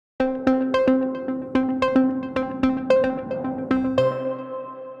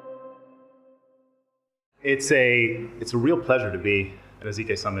It's a real pleasure to be at a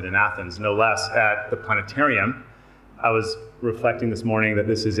ZK Summit in Athens, no less at the planetarium. I was reflecting this morning that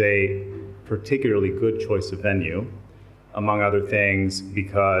this is a particularly good choice of venue, among other things,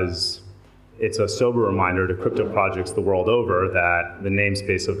 because it's a sober reminder to crypto projects the world over that the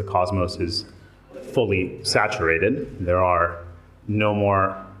namespace of the cosmos is fully saturated. There are no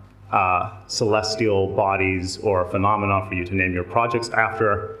more celestial bodies or phenomena for you to name your projects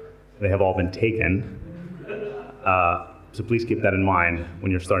after. They have all been taken. So please keep that in mind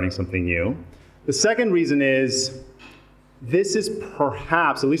when you're starting something new. The second reason is, this is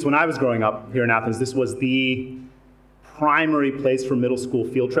perhaps, at least when I was growing up here in Athens, this was the primary place for middle school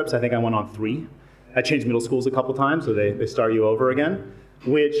field trips. I think I went on 3. I changed middle schools a couple times, so they start you over again,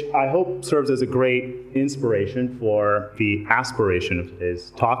 which I hope serves as a great inspiration for the aspiration of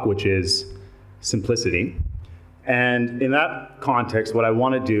today's talk, which is simplicity. And in that context, what I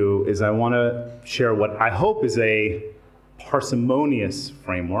want to do is I want to share what I hope is a parsimonious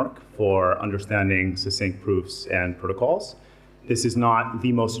framework for understanding succinct proofs and protocols. This is not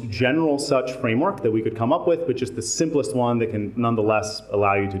the most general such framework that we could come up with, but just the simplest one that can nonetheless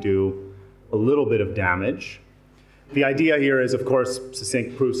allow you to do a little bit of damage. The idea here is, of course,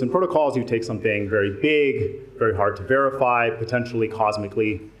 succinct proofs and protocols. You take something very big, very hard to verify, potentially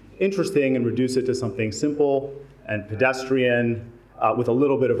cosmically interesting, and reduce it to something simple and pedestrian with a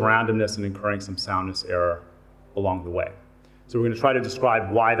little bit of randomness and incurring some soundness error along the way. So we're going to try to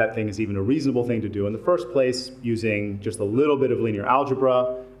describe why that thing is even a reasonable thing to do in the first place, using just a little bit of linear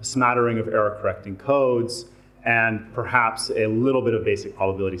algebra, a smattering of error-correcting codes, and perhaps a little bit of basic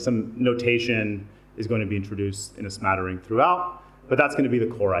probability. Some notation is going to be introduced in a smattering throughout, but that's going to be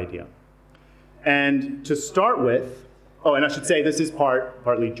the core idea. And to start with, oh, and I should say this is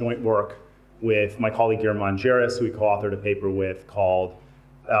partly joint work with my colleague Guillermo, who we co-authored a paper with called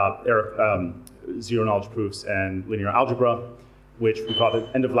Zero Knowledge Proofs and Linear Algebra, which we caught at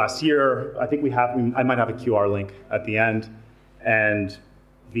the end of last year. I think I might have a QR link at the end. And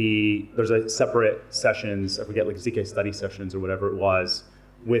there's a separate sessions, I forget, like ZK study sessions or whatever it was,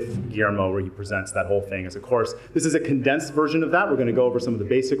 with Guillermo, where he presents that whole thing as a course. This is a condensed version of that. We're going to go over some of the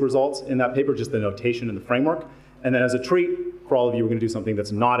basic results in that paper, just the notation and the framework. And then as a treat for all of you, we're going to do something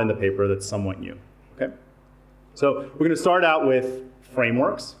that's not in the paper that's somewhat new. Okay? So we're going to start out with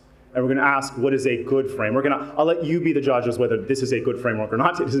frameworks, and we're going to ask, what is a good framework? And I'll let you be the judge as whether this is a good framework or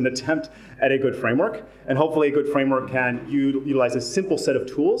not. It is an attempt at a good framework, and hopefully a good framework can utilize a simple set of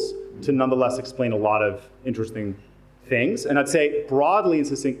tools to nonetheless explain a lot of interesting things. And I'd say broadly in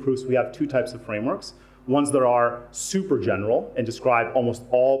succinct proofs, we have 2 types of frameworks. Ones that are super general and describe almost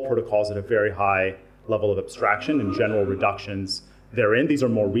all protocols at a very high level of abstraction and general reductions therein. These are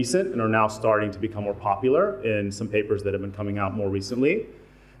more recent and are now starting to become more popular in some papers that have been coming out more recently.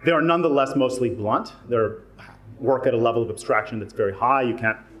 They are nonetheless mostly blunt. They're work at a level of abstraction that's very high. You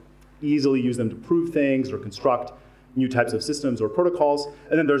can't easily use them to prove things or construct new types of systems or protocols.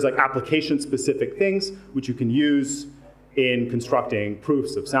 And then there's like application-specific things which you can use in constructing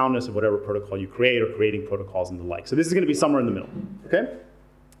proofs of soundness of whatever protocol you create, or creating protocols and the like. So this is going to be somewhere in the middle, okay?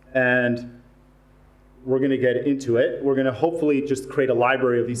 And we're going to get into it. We're going to hopefully just create a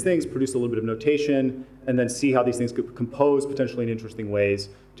library of these things, produce a little bit of notation, and then see how these things could compose potentially in interesting ways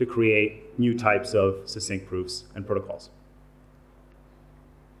to create new types of succinct proofs and protocols.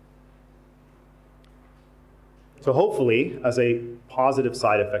 So hopefully, as a positive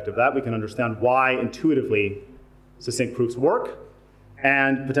side effect of that, we can understand why intuitively succinct proofs work,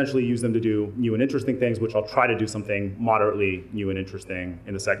 and potentially use them to do new and interesting things, which I'll try to do something moderately new and interesting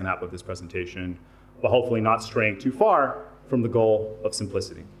in the second half of this presentation, but hopefully not straying too far from the goal of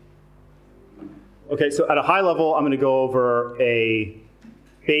simplicity. Okay, so at a high level, I'm going to go over a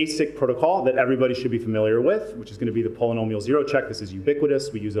basic protocol that everybody should be familiar with, which is going to be the polynomial zero check. This is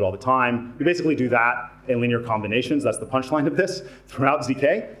ubiquitous. We use it all the time. We basically do that in linear combinations. That's the punchline of this throughout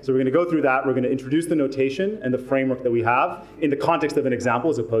ZK. So we're going to go through that. We're going to introduce the notation and the framework that we have in the context of an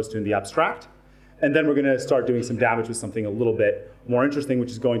example as opposed to in the abstract. And then we're going to start doing some damage with something a little bit more interesting, which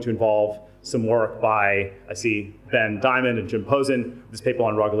is going to involve some work by, I see, Ben Diamond and Jim Posen, this paper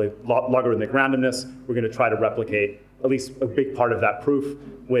on logarithmic randomness. We're going to try to replicate at least a big part of that proof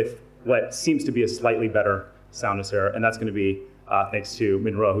with what seems to be a slightly better soundness error. And that's going to be thanks to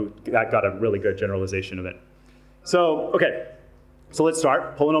Monroe, who got a really good generalization of it. So, okay, so let's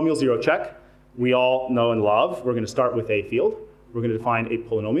start. Polynomial zero check. We all know and love. We're going to start with a field. We're going to define a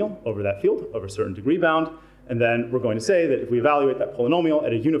polynomial over that field over a certain degree bound. And then we're going to say that if we evaluate that polynomial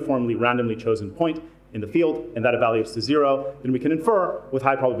at a uniformly randomly chosen point in the field, and that evaluates to 0, then we can infer with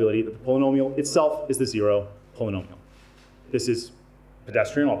high probability that the polynomial itself is the 0 polynomial. This is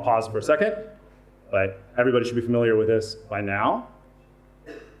pedestrian. I'll pause for a second. But everybody should be familiar with this by now.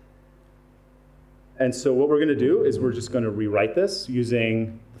 And so what we're going to do is we're just going to rewrite this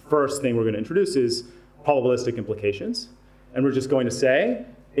using the first thing we're going to introduce is probabilistic implications. And we're just going to say,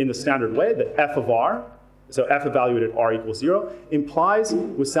 in the standard way, that f of r, so f evaluated r equals 0, implies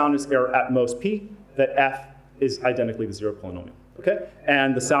with soundness error at most p that f is identically the 0 polynomial. Okay?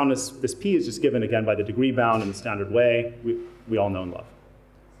 And the soundness, this p is just given again by the degree bound in the standard way we all know and love.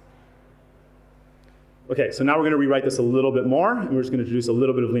 Okay, so now we're going to rewrite this a little bit more, and we're just going to introduce a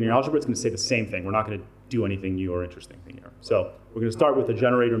little bit of linear algebra. It's going to say the same thing. We're not going to do anything new or interesting thing here. So we're going to start with a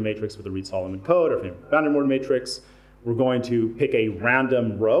generator matrix with a Reed-Solomon code, or Van der Moorde matrix. We're going to pick a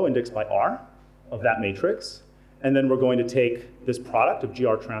random row indexed by r of that matrix, and then we're going to take this product of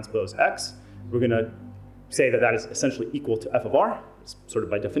gr transpose x. We're going to say that that is essentially equal to f of r, sort of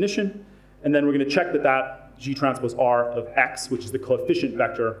by definition, and then we're going to check that that g transpose r of x, which is the coefficient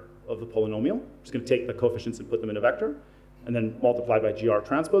vector of the polynomial. I'm just going to take the coefficients and put them in a vector, and then multiply by gr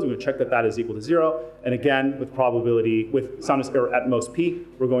transpose. We're going to check that that is equal to 0. And again, with probability, with soundness error at most p,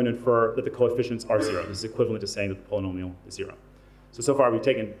 we're going to infer that the coefficients are 0. This is equivalent to saying that the polynomial is 0. So far we've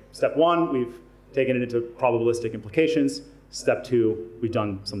taken step 1, we've taken it into probabilistic implications. Step 2, we've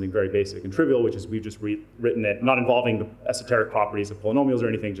done something very basic and trivial, which is we've just rewritten it, not involving the esoteric properties of polynomials or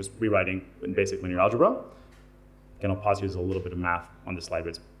anything, just rewriting in basic linear algebra. Again, I'll pause you. There's a little bit of math on this slide,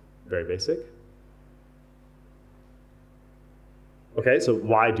 but it's very basic. Okay, so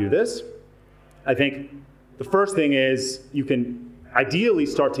why do this? I think the first thing is you can ideally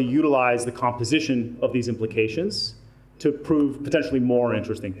start to utilize the composition of these implications to prove potentially more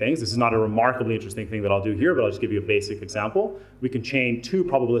interesting things. This is not a remarkably interesting thing that I'll do here, but I'll just give you a basic example. We can chain 2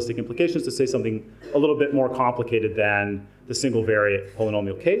 probabilistic implications to say something a little bit more complicated than the single variate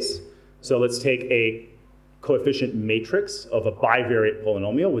polynomial case. So let's take a coefficient matrix of a bivariate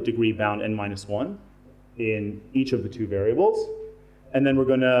polynomial with degree bound n-1 in each of the 2 variables. And then we're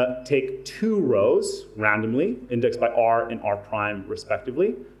going to take 2 rows randomly, indexed by r and r prime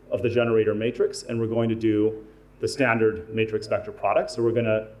respectively, of the generator matrix, and we're going to do the standard matrix vector product. So we're going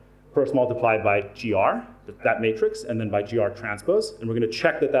to first multiply by gr, that matrix, and then by gr transpose, and we're going to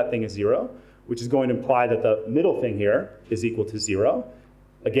check that that thing is 0, which is going to imply that the middle thing here is equal to 0.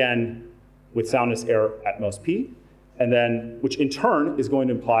 Again, with soundness error at most p, and then, which in turn is going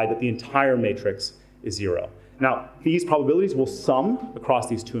to imply that the entire matrix is 0. Now, these probabilities will sum across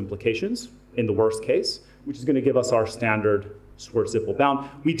these 2 implications in the worst case, which is going to give us our standard Schwartz-Zippel bound.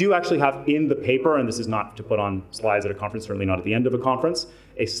 We do actually have in the paper, and this is not to put on slides at a conference, certainly not at the end of a conference,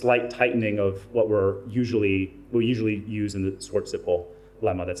 a slight tightening of what we usually use in the Schwartz-Zippel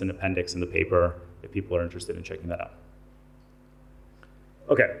lemma. That's an appendix in the paper if people are interested in checking that out.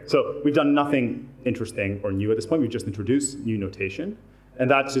 Okay, so we've done nothing interesting or new at this point. We've just introduced new notation. And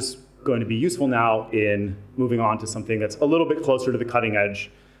that's just going to be useful now in moving on to something that's a little bit closer to the cutting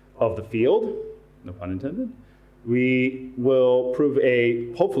edge of the field. No pun intended. We will prove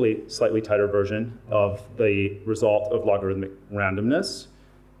a hopefully slightly tighter version of the result of logarithmic randomness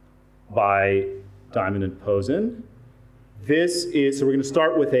by Diamond and Posen. So we're going to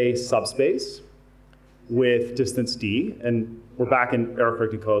start with a subspace with distance d, and we're back in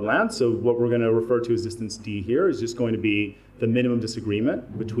error-corrected code land, so what we're going to refer to as distance d here is just going to be the minimum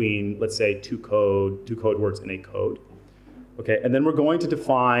disagreement between, let's say, two code words in a code. Okay, and then we're going to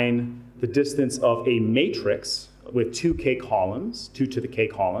define the distance of a matrix with 2k columns, 2 to the k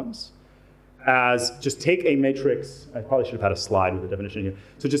columns, as just take a matrix. I probably should have had a slide with the definition here.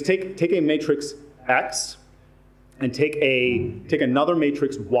 So just take a matrix X and take another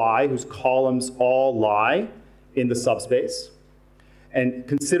matrix Y whose columns all lie in the subspace, and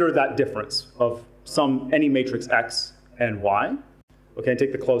consider that difference of any matrix X and Y. Okay, and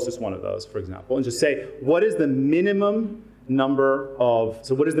take the closest one of those, for example, and just say, what is the minimum number of,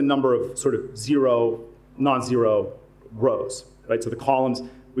 so what is the number of sort of non-zero rows, right? So the columns,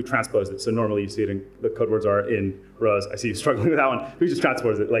 we transposed it. So normally you see it in, the code words are in rows. I see you struggling with that one. We just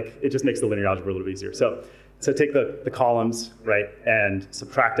transposed it. Like, it just makes the linear algebra a little bit easier. So take the columns, right, and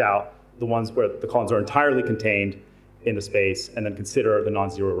subtract out the ones where the columns are entirely contained in the space, and then consider the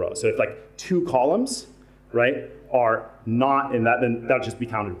non-zero row. So if like 2 columns, right, are not in that, then that'll just be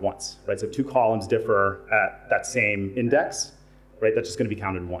counted once, right? So if 2 columns differ at that same index, right, that's just going to be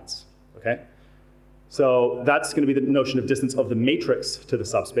counted once, okay? So that's going to be the notion of distance of the matrix to the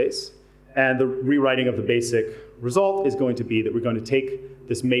subspace. And the rewriting of the basic result is going to be that we're going to take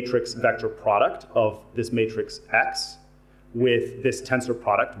this matrix vector product of this matrix X with this tensor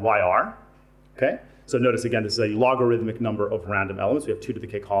product YR, okay? So notice again, this is a logarithmic number of random elements. We have 2 to the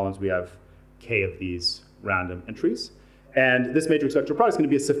k columns. We have k of these random entries. And this matrix vector product is going to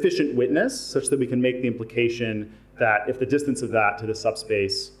be a sufficient witness such that we can make the implication that if the distance of that to the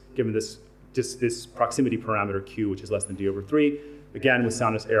subspace, given this proximity parameter q, which is less than d over 3, again with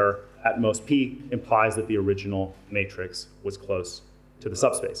soundness error at most p, implies that the original matrix was close to the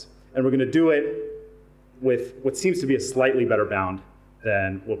subspace. And we're going to do it with what seems to be a slightly better bound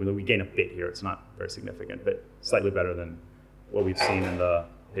than what we gain a bit here. It's not very significant, but slightly better than what we've seen in the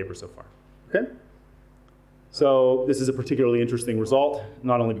paper so far. Okay? So this is a particularly interesting result,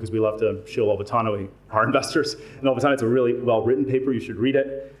 not only because we love to shill Olvatano, our investors, and Olvatano, it's a really well-written paper, you should read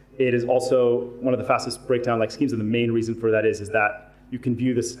it. It is also one of the fastest breakdown-like schemes, and the main reason for that is that you can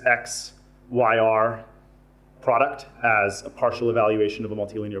view this x, yr product as a partial evaluation of a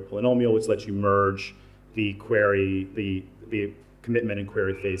multilinear polynomial, which lets you merge the query, the commitment and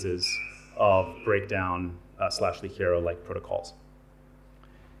query phases of breakdown / Ligero-like protocols.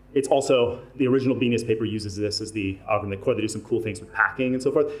 It's also, the original Binius paper uses this as the algorithm core. They do some cool things with packing and so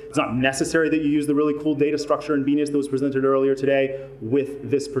forth. It's not necessary that you use the really cool data structure in Binius that was presented earlier today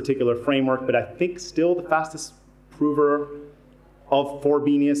with this particular framework, but I think still the fastest prover for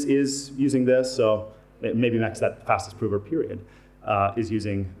Binius is using this, so maybe next that fastest prover period is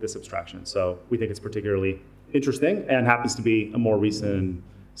using this abstraction. So we think it's particularly interesting and happens to be a more recent,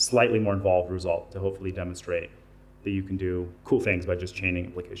 slightly more involved result to hopefully demonstrate that you can do cool things by just chaining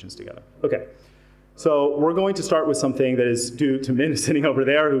implications together. Okay, so we're going to start with something that is due to Min sitting over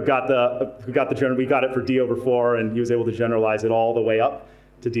there, who got we got it for d over 4, and he was able to generalize it all the way up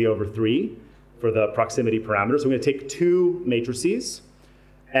to d over 3 for the proximity parameter. So we're going to take two matrices,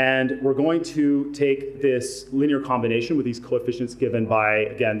 and we're going to take this linear combination with these coefficients given by,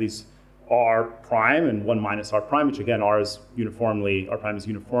 again, these r prime and 1 minus r prime, which again, r prime is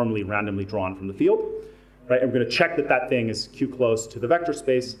uniformly randomly drawn from the field. Right, and we're going to check that that thing is q close to the vector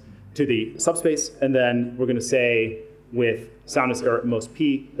space, to the subspace, and then we're going to say with soundness error at most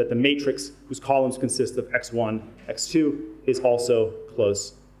p that the matrix whose columns consist of x1, x2 is also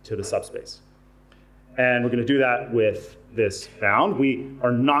close to the subspace. And we're going to do that with this bound. We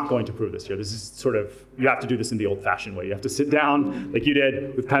are not going to prove this here. This is sort of, you have to do this in the old-fashioned way. You have to sit down like you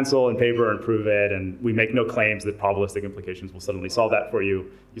did with pencil and paper and prove it, and we make no claims that probabilistic implications will suddenly solve that for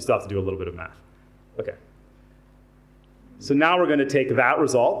you. You still have to do a little bit of math. Okay. So now we're going to take that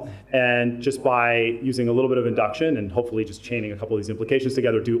result and just by using a little bit of induction and hopefully just chaining a couple of these implications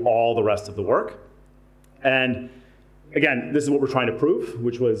together, do all the rest of the work. And again, this is what we're trying to prove,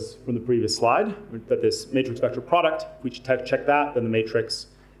 which was from the previous slide, that this matrix vector product, if we check that, then the matrix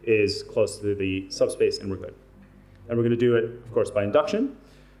is close to the subspace and we're good. And we're going to do it, of course, by induction.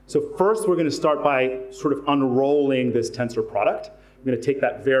 So first we're going to start by sort of unrolling this tensor product. We're going to take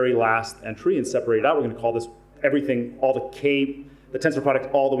that very last entry and separate it out. We're going to call this everything, all the tensor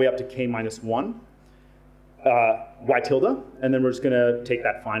product all the way up to k minus 1, y tilde, and then we're just going to take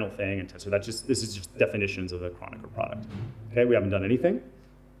that final thing and tensor that. This is just definitions of the Kronecker product. Okay, we haven't done anything.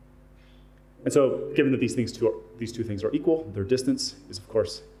 And so given that these two things are equal, their distance is of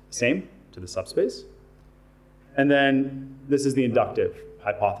course the same to the subspace. And then this is the inductive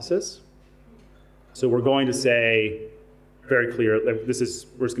hypothesis. So we're going to say very clear, we're just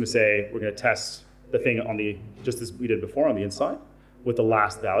going to say we're going to test the thing on the, just as we did before on the inside, with the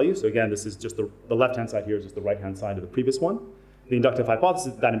last value. So again, this is just the left-hand side here is just the right-hand side of the previous one. The inductive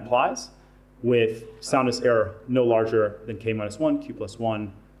hypothesis that implies with soundness error no larger than k minus 1, q plus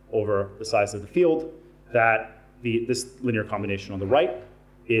 1 over the size of the field, that this linear combination on the right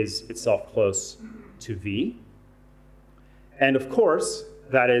is itself close to v. And of course,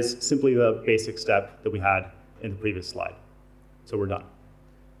 that is simply the basic step that we had in the previous slide. So we're done.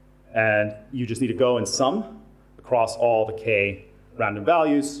 And you just need to go and sum across all the k random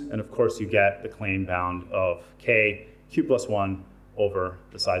values, and of course you get the claim bound of k, q plus 1 over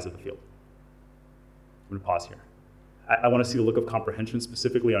the size of the field. I'm going to pause here. I want to see the look of comprehension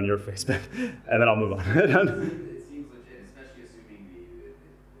specifically on your face, and then I'll move on. It seems legit, especially assuming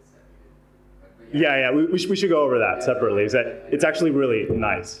the step you did. Yeah, we should go over that separately. It's actually really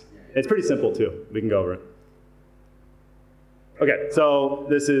nice. It's pretty simple too. We can go over it. Okay, so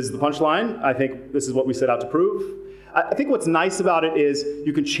this is the punchline. I think this is what we set out to prove. I think what's nice about it is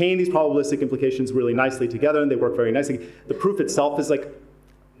you can chain these probabilistic implications really nicely together, and they work very nicely. The proof itself is like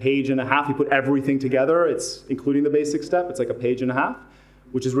a page and a half. You put everything together. It's including the basic step. It's like a page and a half,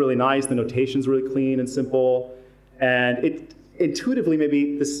 which is really nice. The notation's really clean and simple. And it intuitively,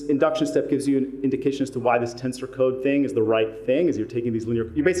 maybe this induction step gives you an indication as to why this tensor code thing is the right thing, is you're taking these you're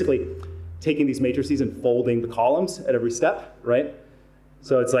basically taking these matrices and folding the columns at every step, right?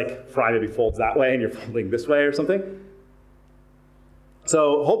 So it's like Fry maybe folds that way and you're folding this way or something.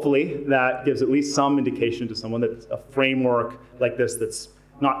 So hopefully that gives at least some indication to someone that a framework like this that's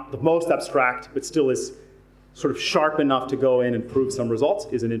not the most abstract, but still is sort of sharp enough to go in and prove some results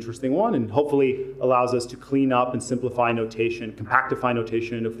is an interesting one, and hopefully allows us to clean up and simplify notation, compactify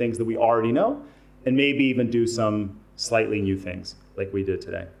notation of things that we already know, and maybe even do some slightly new things like we did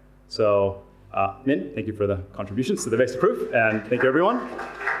today. So Min, thank you for the contributions to the basic proof, and thank you everyone.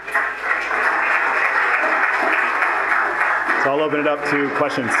 So I'll open it up to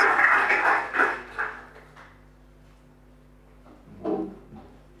questions.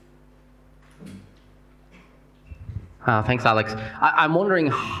 Thanks, Alex. I'm wondering,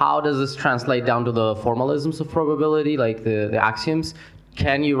 how does this translate down to the formalisms of probability, like the axioms?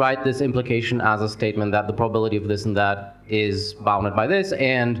 Can you write this implication as a statement that the probability of this and that is bounded by this?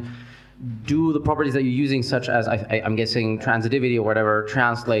 And do the properties that you're using, such as, I'm guessing, transitivity or whatever,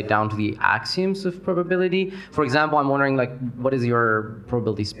 translate down to the axioms of probability? For example, I'm wondering, like, what is your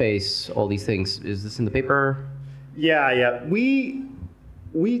probability space, all these things? Is this in the paper? Yeah. We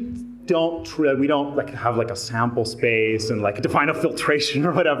don't like have like a sample space and like define a filtration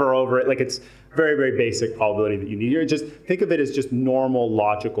or whatever over it. Like, it's very, very basic probability that you need here. Just think of it as just normal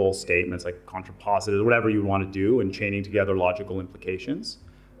logical statements, like contrapositive, whatever you want to do, and chaining together logical implications.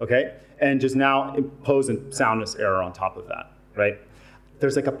 Okay, and just now impose a soundness error on top of that, right?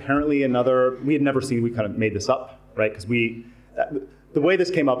 There's like apparently another, we had never seen, we kind of made this up, right? Because the way this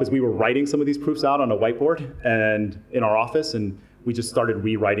came up is we were writing some of these proofs out on a whiteboard and in our office, and we just started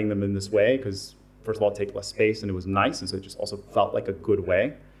rewriting them in this way because, first of all, it takes less space and it was nice, and so it just also felt like a good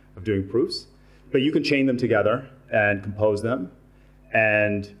way of doing proofs. But you can chain them together and compose them,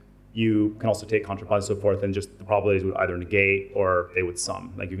 and you can also take contrapositive and so forth, and just the probabilities would either negate or they would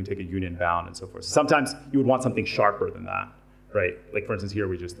sum. Like, you can take a union bound and so forth. Sometimes you would want something sharper than that, right? Like, for instance, here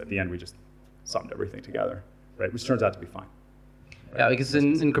at the end we just summed everything together, right? Which turns out to be fine. Yeah, because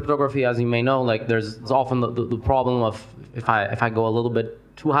in cryptography, as you may know, like there's often the problem of if I go a little bit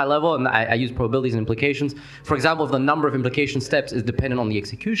too high level and I use probabilities and implications. For example, if the number of implication steps is dependent on the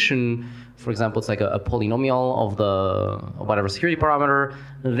execution, for example, it's like a polynomial of whatever security parameter,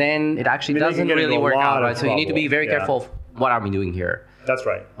 then it actually doesn't really work out, right? So you need to be very careful of what are we doing here. That's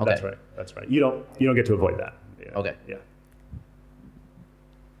right. Okay. That's right. You don't get to avoid that. Yeah. Okay. Yeah.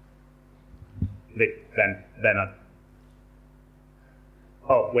 Then.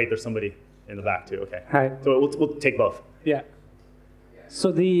 Oh, wait, there's somebody in the back too. Okay. Hi. So we'll take both. Yeah.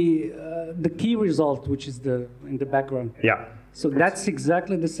 So the key result, which is in the background. Yeah. So that's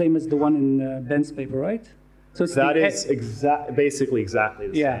exactly the same as the one in Ben's paper, right? So it's that is basically exactly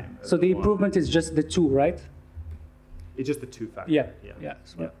the same. So the improvement is just the 2, right? It's just the 2 factors.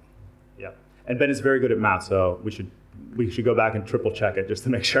 Yeah. And Ben is very good at math, so we should go back and triple check it just to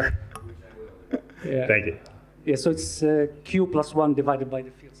make sure. Yeah. Thank you. Yeah, so it's Q plus 1 divided by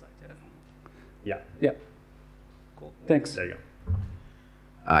the field size. Yeah. Cool. Thanks. There you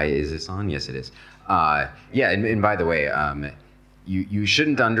go. Is this on? Yes, it is. Yeah, and by the way, you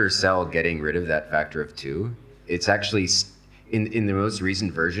shouldn't undersell getting rid of that factor of 2. It's actually, in the most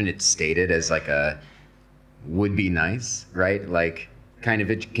recent version, it's stated as like a would be nice, right? Like kind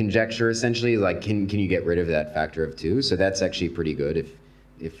of a conjecture, essentially, like can you get rid of that factor of 2? So that's actually pretty good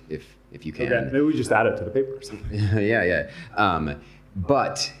if you can. Okay, maybe we just add it to the paper or something. Yeah.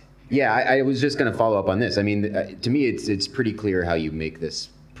 But yeah, I was just going to follow up on this. I mean, to me, it's pretty clear how you make this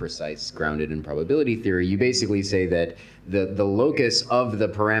precise, grounded in probability theory. You basically say that the locus of the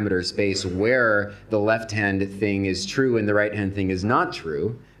parameter space where the left-hand thing is true and the right-hand thing is not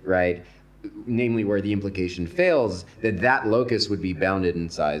true, right? Namely, where the implication fails, that locus would be bounded in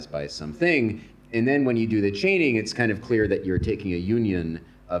size by something. And then when you do the chaining, it's kind of clear that you're taking a union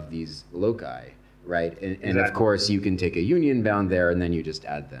of these loci, right? And Exactly. Of course, you can take a union bound there, and then you just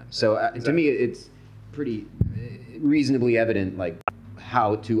add them. So to me, it's pretty reasonably evident, like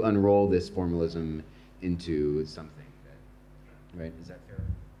how to unroll this formalism into something, right? Is that fair?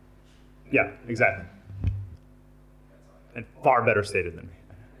 Yeah, exactly. And far better stated than me,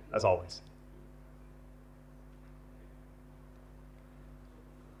 as always.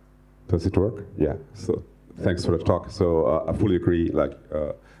 Does it work? Yeah. So thanks for the talk. So I fully agree. Like,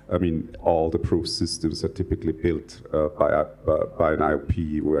 I mean, all the proof systems are typically built by an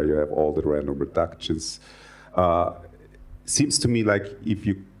IOP where you have all the random reductions. Seems to me like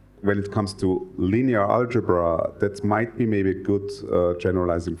when it comes to linear algebra, that might be maybe a good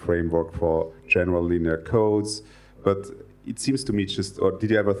generalizing framework for general linear codes. But it seems to me or did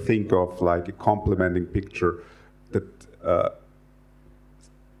you ever think of like a complementing picture that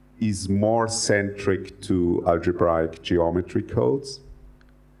is more centric to algebraic geometry codes?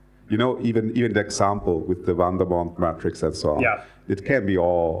 You know, even the example with the Vandermonde matrix and so on. Yeah. it can be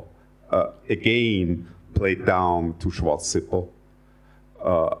all, again, played down to Schwarz-Zippel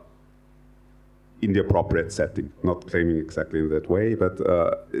in the appropriate setting. Not claiming exactly in that way, but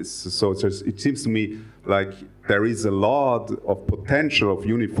it seems to me like there is a lot of potential of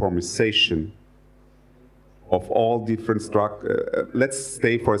uniformization of all different structures. Let's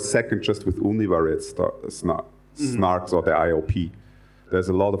stay for a second just with univariate snarks or the IOP. There's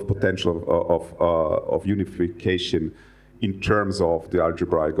a lot of potential of unification in terms of the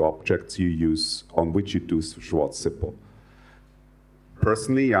algebraic objects you use, on which you do Schwarz-Zippel.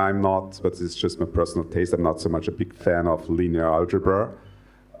 Personally, I'm not, but it's just my personal taste, I'm not so much a big fan of linear algebra,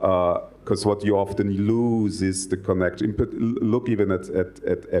 because what you often lose is the connection. Look even at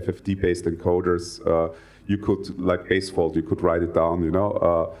FFT-based encoders. You could, like Basefold, you could write it down,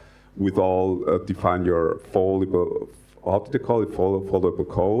 with all, define your foldable, how do they call it, foldable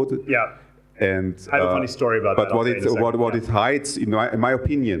code? Yeah. And I have a funny story about that. But what it hides, in my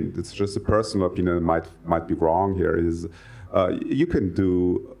opinion, it's just a personal opinion, it might be wrong here, is you can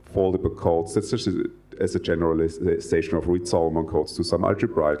do foldable codes. That's just as a generalization of Reed-Solomon codes to some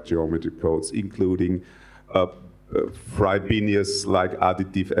algebraic geometry codes, including Frey-Binius like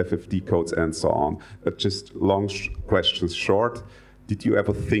additive FFT codes and so on. But just long questions short. Did you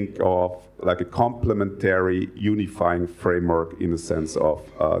ever think of like a complementary unifying framework in the sense of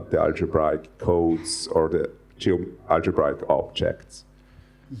the algebraic codes or the algebraic objects?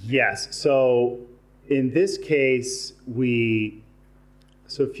 Yes. So in this case,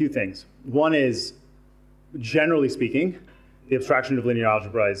 so a few things. One is, generally speaking, the abstraction of linear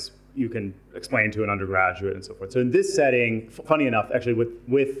algebra is you can explain to an undergraduate and so forth. So in this setting, funny enough, actually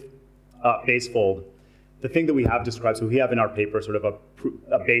with Basefold, the thing that we have described, so we have in our paper sort of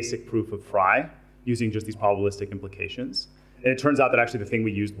a basic proof of Frey using just these probabilistic implications. And it turns out that actually the thing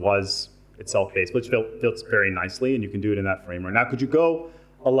we used was itself based, which fits very nicely, and you can do it in that framework. Now, could you go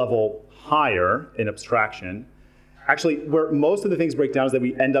a level higher in abstraction? Actually, where most of the things break down is that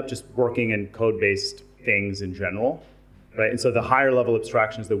we end up just working in code-based things in general, right? And so the higher level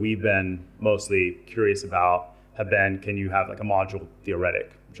abstractions that we've been mostly curious about have been, can you have like a module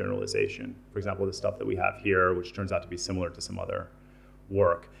theoretic generalization? For example, the stuff that we have here, which turns out to be similar to some other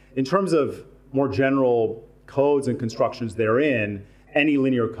work. In terms of more general codes and constructions therein, any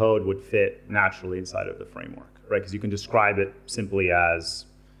linear code would fit naturally inside of the framework, right? Because you can describe it simply as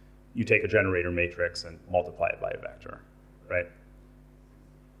you take a generator matrix and multiply it by a vector, right?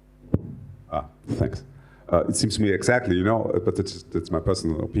 Thanks. It seems to me exactly, but that's my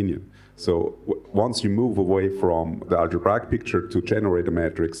personal opinion. So once you move away from the algebraic picture to generator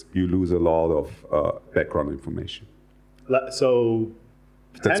matrix, you lose a lot of background information. So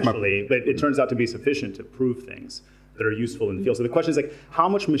potentially, but it turns out to be sufficient to prove things that are useful in the field. So the question is like, how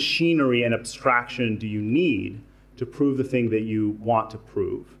much machinery and abstraction do you need to prove the thing that you want to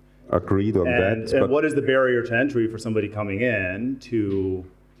prove? Agreed on that. And what is the barrier to entry for somebody coming in to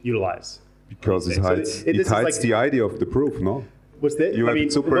utilize? Because it hides the idea of the proof, no? What's that? You have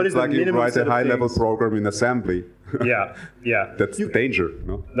it's like you write a high-level program in assembly. Yeah. That's the danger,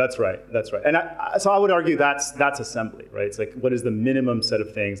 no? That's right. And so I would argue that's assembly, right? It's like, what is the minimum set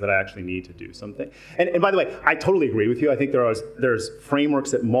of things that I actually need to do something? And by the way, I totally agree with you. I think there's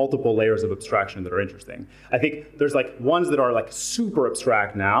frameworks at multiple layers of abstraction that are interesting. I think there's like ones that are like super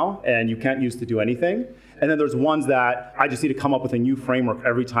abstract now, and you can't use to do anything. And then there's ones that I just need to come up with a new framework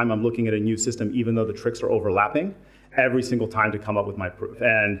every time I'm looking at a new system, even though the tricks are overlapping, every single time to come up with my proof.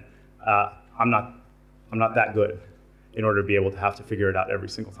 And I'm not that good in order to be able to have to figure it out every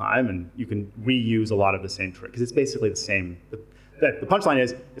single time. And you can reuse a lot of the same trick, because it's basically the same. The punchline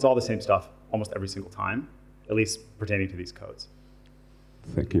is, it's all the same stuff almost every single time, at least pertaining to these codes.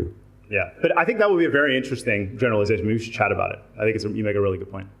 Thank you. Yeah, but I think that would be a very interesting generalization. Maybe we should chat about it. I think you make a really good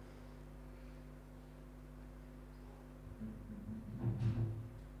point.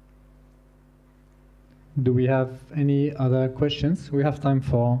 Do we have any other questions? We have time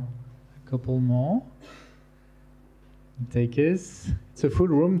for a couple more. Takers. It's a full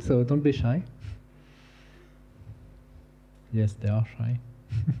room, so don't be shy. Yes, they are shy.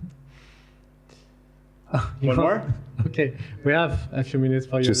 One more? Okay, we have a few minutes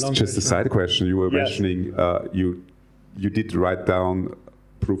for your long Just a side question. You were mentioning you did write down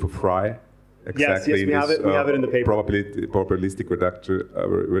proof of Frey. Exactly. Yes, we have it in the paper. Probabilistic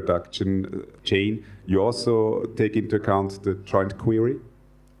reduction chain. You also take into account the joint query.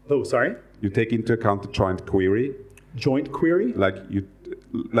 Oh, sorry? You take into account the joint query. Joint query? Like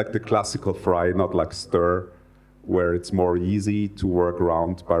the classical Frey, not like stir, where it's more easy to work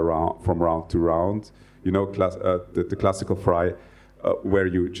round by round, from round to round. The classical Frey where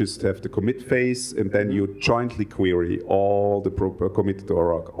you just have the commit phase, and then you jointly query all the committed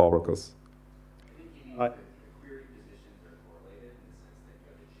oracles. I think you mean the query positions are correlated in the sense that you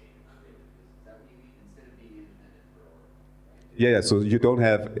have a chain of committed. Is that what you mean? Instead of being independent for all? Yeah, so you don't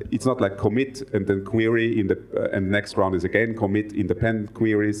have, it's not like commit and then query in the, and next round is again commit independent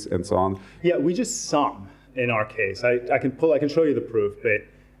queries and so on. Yeah, we just sum in our case. I can show you the proof, but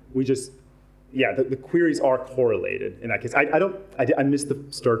we just, yeah, the queries are correlated in that case. I missed the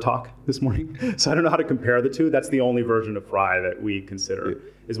stir talk this morning, so I don't know how to compare the two. That's the only version of Fry that we consider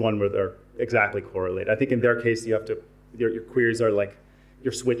is one where they're exactly correlated. I think in their case, you have to, your queries are like,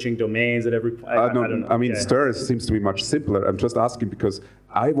 you're switching domains at every point. I don't know. I mean, stir seems to be much simpler. I'm just asking because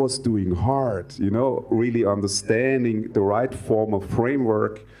I was doing hard, you know, really understanding the right formal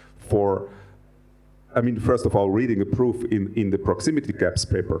framework for, I mean, first of all, reading a proof in the proximity gaps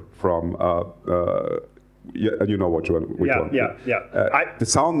paper from, you know which one. The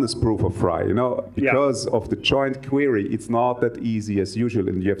soundness proof of Fry, you know, because of the joint query, it's not that easy as usual,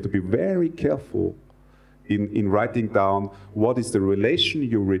 and you have to be very careful in writing down what is the relation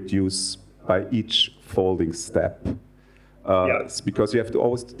you reduce by each folding step. Because you have to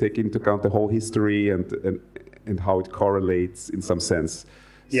always take into account the whole history and how it correlates in some sense.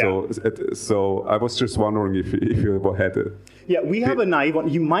 So I was just wondering if you had a... Yeah, we have a naive one.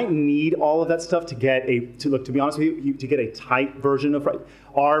 You might need all of that stuff to get to be honest with you, to get a tight version of Fry.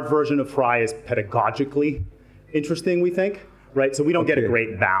 Our version of Fry is pedagogically interesting, we think, right? So we don't get a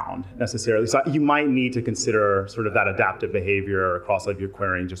great bound necessarily. So you might need to consider sort of that adaptive behavior across like your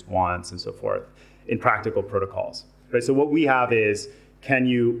querying just once and so forth in practical protocols, right? So what we have is, can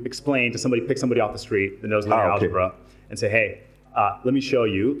you explain to somebody, pick somebody off the street that knows linear algebra and say, hey, let me show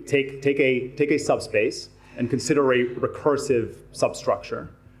you. Take a subspace and consider a recursive substructure,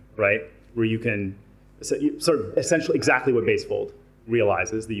 right? Where you can sort of essentially exactly what Basefold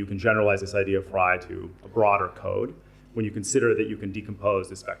realizes, that you can generalize this idea of Fry to a broader code when you consider that you can decompose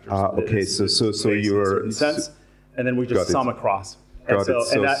this vector. So you're in sense, and then we just sum across. And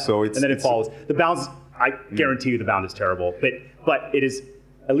then it follows. The bounds, I guarantee you, the bound is terrible. But it is,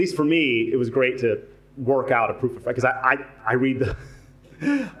 at least for me, it was great to work out a proof of Fry, because I read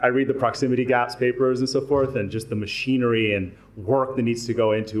the proximity gaps papers and so forth, and just the machinery and work that needs to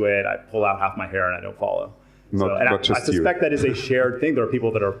go into it. I pull out half my hair and I don't follow. I suspect that is a shared thing. There are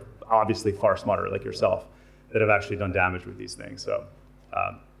people that are obviously far smarter, like yourself, that have actually done damage with these things. So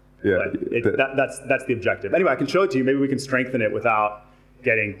that's the objective. Anyway, I can show it to you. Maybe we can strengthen it without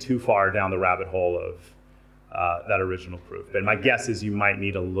getting too far down the rabbit hole of that original proof. But my guess is you might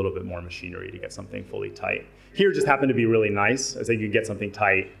need a little bit more machinery to get something fully tight. Here just happened to be really nice. I think you can get something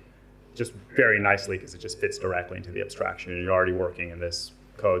tight just very nicely because it just fits directly into the abstraction. You're already working in this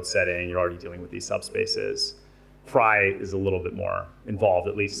code setting. You're already dealing with these subspaces. Fry is a little bit more involved,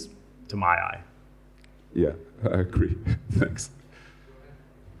 at least to my eye. Yeah, I agree. Thanks.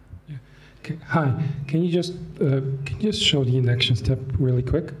 Yeah. Okay. Hi. Can you just show the induction step really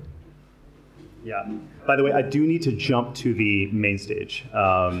quick? Yeah. By the way, I do need to jump to the main stage.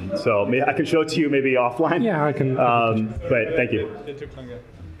 So I can show it to you maybe offline. Yeah, I can. But thank you.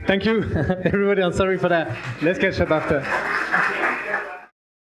 Thank you, everybody. I'm sorry for that. Let's catch up after.